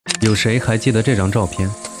有谁还记得这张照片？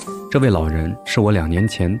这位老人是我2年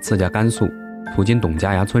前自驾甘肃，途经董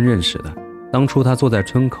家崖村认识的。当初他坐在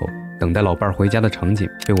村口等待老伴回家的场景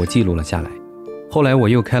被我记录了下来。后来我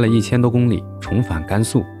又开了1000多公里重返甘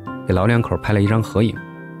肃，给老两口拍了一张合影。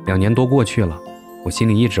2年多过去了，我心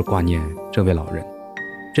里一直挂念这位老人。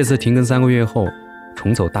这次停更3个月后，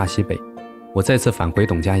重走大西北，我再次返回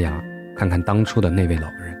董家崖，看看当初的那位老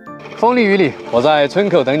人。风里雨里，我在村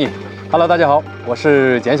口等你。Hello， 大家好，我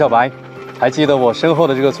是简小白。还记得我身后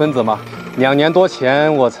的这个村子吗？2年多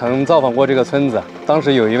前，我曾造访过这个村子。当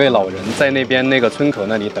时有一位老人在那个村口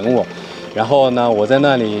那里等我，然后呢，我在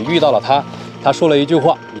那里遇到了他。他说了一句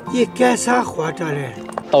话：“你干啥活着嘞？”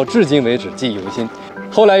到至今为止记忆犹新。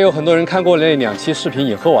后来有很多人看过那2期视频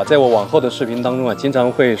以后啊，在我往后的视频当中啊，经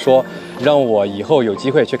常会说让我以后有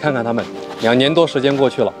机会去看看他们。2年多时间过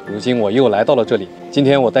去了，如今我又来到了这里。今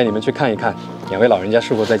天我带你们去看一看2位老人家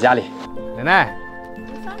是否在家里。奶奶，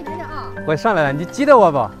我上来了啊！我上来了，你记得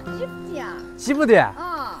我不？记不记啊？记不得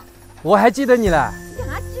啊！我还记得你了。你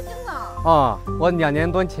还记得我？哦，我2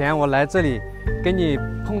年多前我来这里跟你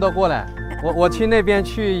碰到过了。我去那边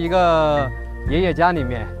去一个爷爷家里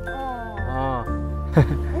面。哦。我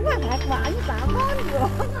还把你忘了。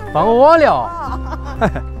把我忘了。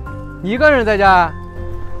你一个人在家？啊，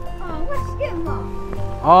我媳妇。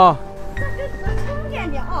哦。这就是充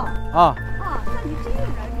电的啊。啊。那你真有点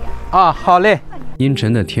厉啊，好嘞。阴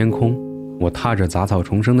沉的天空，我踏着杂草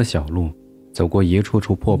丛生的小路，走过一处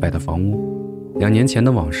处破败的房屋。2年前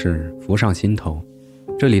的往事浮上心头，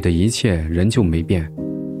这里的一切仍旧没变，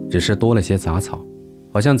只是多了些杂草，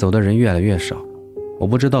好像走的人越来越少。我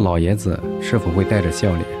不知道老爷子是否会带着笑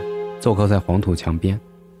脸，坐靠在黄土墙边，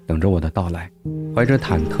等着我的到来，怀着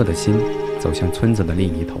忐忑的心走向村子的另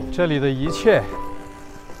一头。这里的一切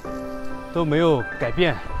都没有改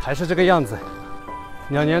变，还是这个样子。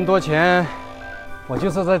2年多前，我就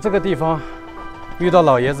是在这个地方遇到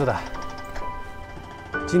老爷子的。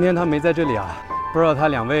今天他没在这里啊，不知道他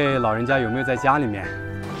2位老人家有没有在家里面。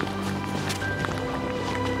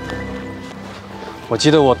我记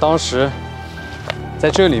得我当时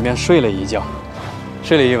在这里面睡了一觉，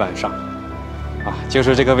睡了一晚上，啊，就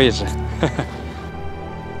是这个位置。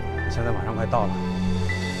现在晚上快到了，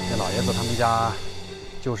这老爷子他们家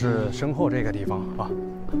就是身后这个地方啊。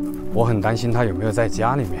我很担心他有没有在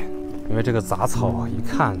家里面，因为这个杂草一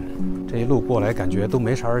看，这一路过来感觉都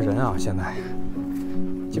没啥人啊，现在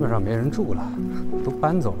基本上没人住了，都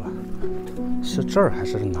搬走了。是这儿还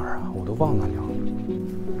是哪儿啊？我都忘了了。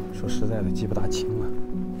说实在的，记不大清了。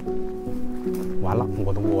完了，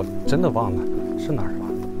我真的忘了是哪儿了，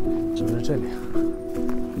是不是这里啊？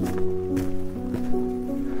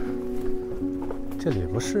这里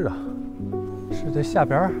不是啊，是在下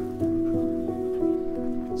边儿。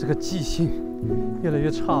这个记性越来越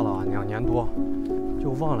差了啊！2年多就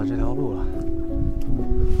忘了这条路了，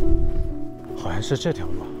好像是这条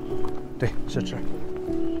路，对，是这儿。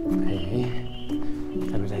哎，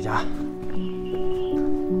在没在家？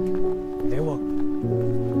给我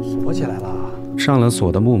锁起来了。上了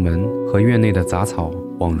锁的木门和院内的杂草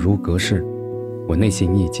恍如隔世，我内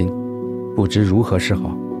心一惊，不知如何是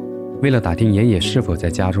好。为了打听爷爷是否在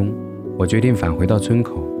家中，我决定返回到村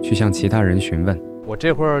口去向其他人询问。我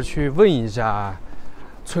这会儿去问一下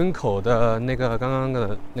村口的刚刚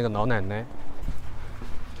的那个老奶奶。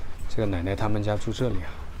这个奶奶他们家住这里啊。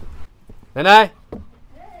奶奶，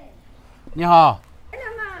你好。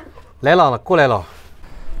来了，过来了。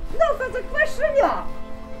老哥子过世了。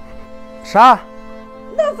啥？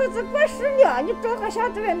老哥子过世了，你照个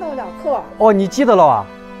相这边弄2口。哦，你记得了啊？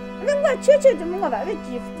那我确实怎么我把它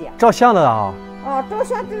记不的？照相了啊？啊，照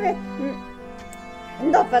相这边，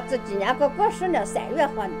老哥子今年过世了，3月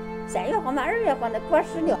份嘛2月份的过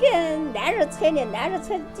世了，跟男人猜呢，男人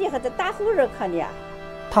猜底下的大后人看的。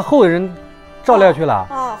他后人照料去了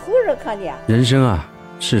啊，后人看的。人生啊，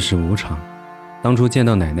世事无常。当初见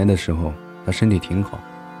到奶奶的时候，她身体挺好，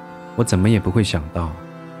我怎么也不会想到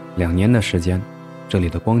，2年的时间，这里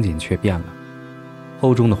的光景却变了。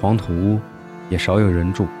厚重的黄土屋也少有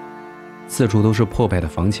人住，四处都是破败的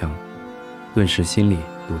房墙，顿时心里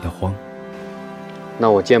堵得慌。那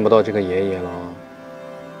我见不到这个爷爷了，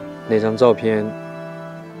那张照片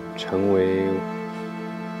成为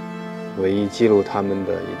唯一记录他们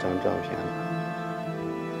的一张照片了。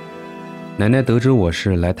奶奶得知我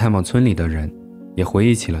是来探望村里的人，也回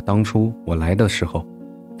忆起了当初我来的时候，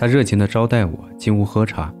她热情地招待我进屋喝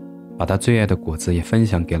茶，把她最爱的果子也分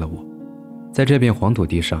享给了我。在这片黄土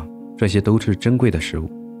地上，这些都是珍贵的食物。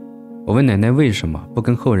我问奶奶为什么不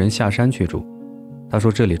跟后人下山去住，她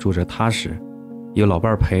说这里住着踏实，有老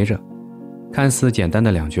伴陪着。看似简单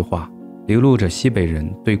的2句话，流露着西北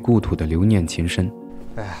人对故土的留念情深。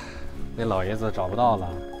哎，那老爷子找不到了，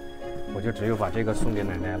我就只有把这个送给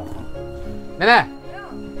奶奶了哈。奶奶，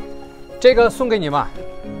这个送给你嘛。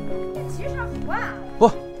骑上火啊？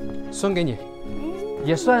不，送给你，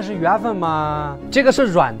也算是缘分嘛。这个是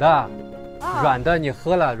软的，软的你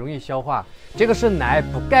喝了容易消化。这个是奶，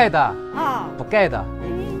补钙的啊，补钙的。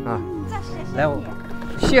啊，来我。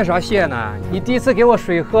 谢啥谢呢？你第一次给我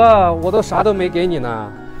水喝，我都啥都没给你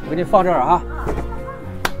呢。我给你放这儿啊。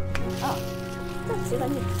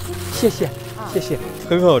谢谢，谢谢，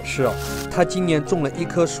很好吃哦。他今年种了1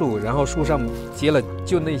棵树，然后树上结了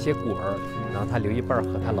就那些果儿，然后他留一半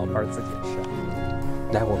和他老伴儿自己吃。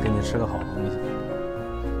来，我给你吃个好东西，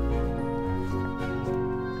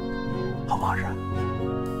好不好吃？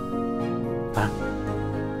啊？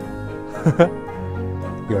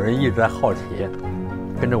有人一直在好奇。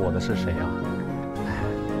 跟着我的是谁啊？哎，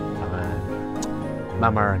咱们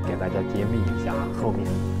慢慢给大家揭秘一下后面。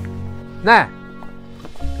来，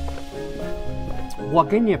我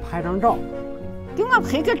给你拍张照。给我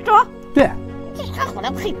拍个照？对。这还后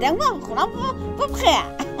来拍的，我后来不拍。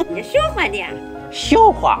你笑话你？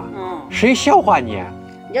笑话？谁笑话你？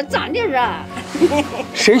你长的人。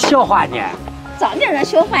谁笑话你？长的人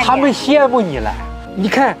笑话你。他们羡慕你了。你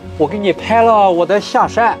看，我给你拍了我的下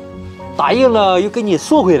山。 答应了又给你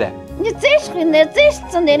送回来，你再回来再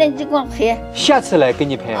整来了你就给我拍，下次来给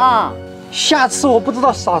你拍啊。下次我不知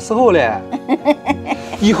道啥时候嘞，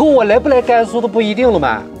以后我来不来甘肃都不一定了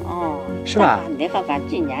嘛。哦，是吧？你还敢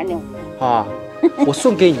几年了？啊，我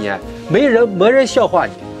送给你，没人笑话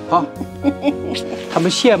你啊。他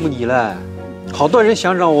们羡慕你了，好多人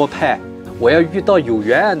想让我拍，我要遇到有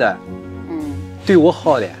缘的，对我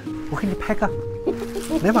好的，我给你拍个，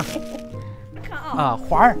来吧。啊，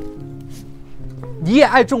花儿。 你也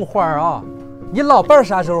爱种花啊？你老伴儿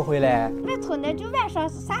啥时候回来？外头呢就晚上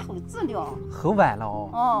是3后子了。很晚了哦。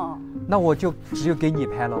哦。那我就只有给你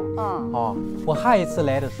拍了。哦。我下一次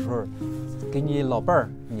来的时候，给你老伴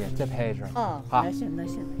儿你再拍一张。好。能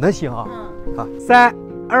行。能行啊。好，3、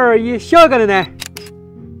2、1，笑个奶奶。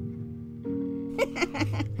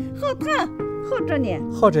好看，好着呢。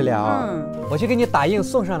好着了啊。我去给你打印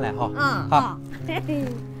送上来哈。好。嘿嘿，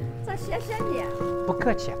这谢谢你。 不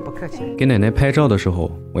客气，不客气。给奶奶拍照的时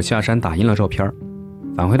候，我下山打印了照片，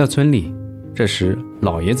返回到村里。这时，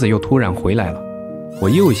老爷子又突然回来了，我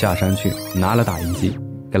又下山去拿了打印机，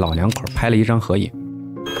给老两口拍了一张合影。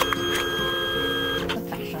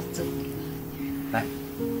来，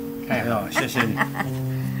看一下，谢谢你。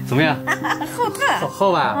怎么样？好看，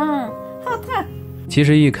好吧？好看。其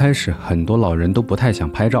实一开始很多老人都不太想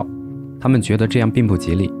拍照，他们觉得这样并不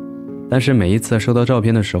吉利。但是每一次收到照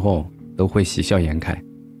片的时候， 都会喜笑颜开，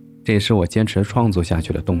这也是我坚持创作下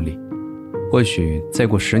去的动力。或许再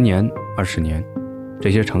过10年、20年，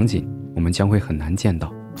这些场景我们将会很难见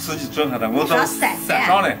到。自己种下的，我到山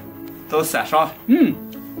上嘞，到山上。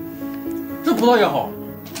这葡萄也好，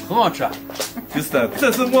很好吃。就是的，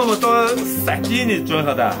这是我们到山地里种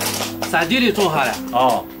下的。山地里种下的。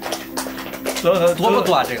哦。多不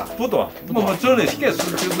多啊？这个不多，我们种的该是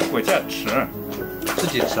就是国家吃，自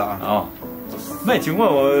己吃啊。啊。 卖酒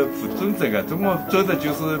我不种这个，我种的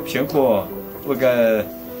就是苹果，那个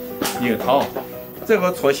樱桃，这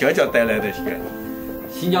个从新疆带来的这个。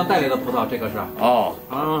新疆带来的葡萄，这个是？哦，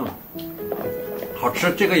好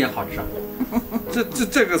吃，这个也好吃。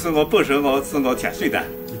这个是我本身是我天水的。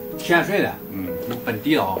天水的？本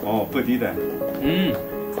地的哦。哦，本地的。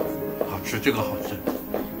好吃，这个好吃，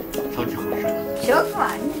超级好吃。小哥，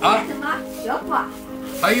你干什么？小哥。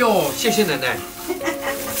哎呦，谢谢奶奶。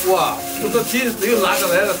 哇，这皮只有拿过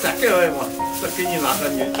来了3个月嘛，这给你拿个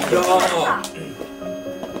你。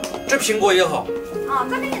这苹果也好。啊，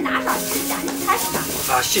这给你拿上去，家你看上。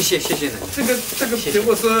啊，谢谢奶奶。这个苹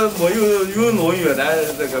果是没有农药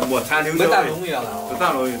的，这个没残留。没打农药了。不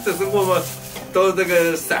打农药，这是我们到这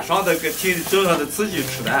个山上这个田里种上的自己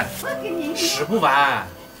吃的。我给你。吃不完。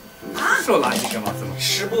少拿几个嘛，是吗？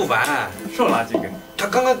吃不完，少拿几个。他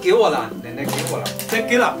刚刚给我了，奶奶给我了。再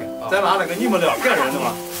给2个，再拿2个，你们2个人的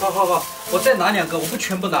嘛。好，我再拿2个，我不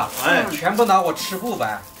全部拿。哎，全部拿我吃不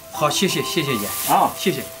完。好，谢谢爷啊，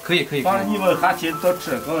谢谢，可以。反正你们夏天多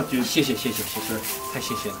吃，我就谢谢，太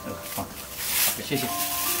谢谢了。好，谢谢。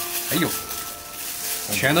哎呦，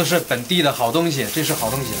全都是本地的好东西，这是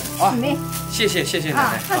好东西啊！谢谢奶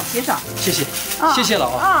奶，快骑上。谢谢了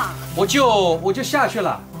啊！我就下去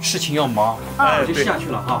了，事情要忙，我就下去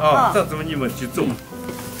了啊！这怎么你们去走？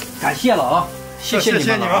感谢了啊！谢谢你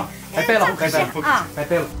们，拜拜了，拜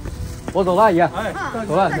拜了，我走了，爷，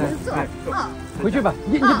走了，回去吧。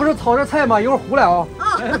你不是炒着菜吗？一会儿糊了啊！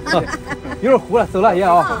一会儿糊了，走了，爷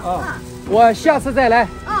啊！我下次再来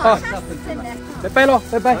啊！下次再来。拜拜喽，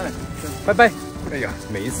拜拜。哎呀，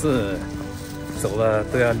每一次走了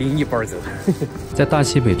都要拎一包走。在大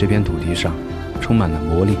西北这片土地上，充满了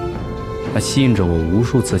魔力，它吸引着我无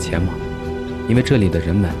数次前往，因为这里的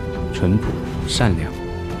人们淳朴、善良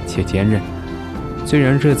且坚韧。虽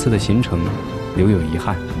然这次的行程留有遗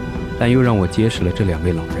憾，但又让我结识了这2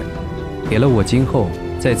位老人，给了我今后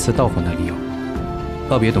再次到访的理由。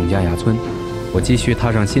告别董家崖村，我继续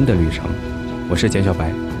踏上新的旅程。我是简小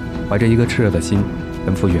白，怀着一个炽热的心，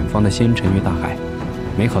奔赴远方的星辰与大海。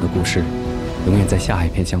美好的故事，永远在下一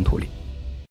片乡土里。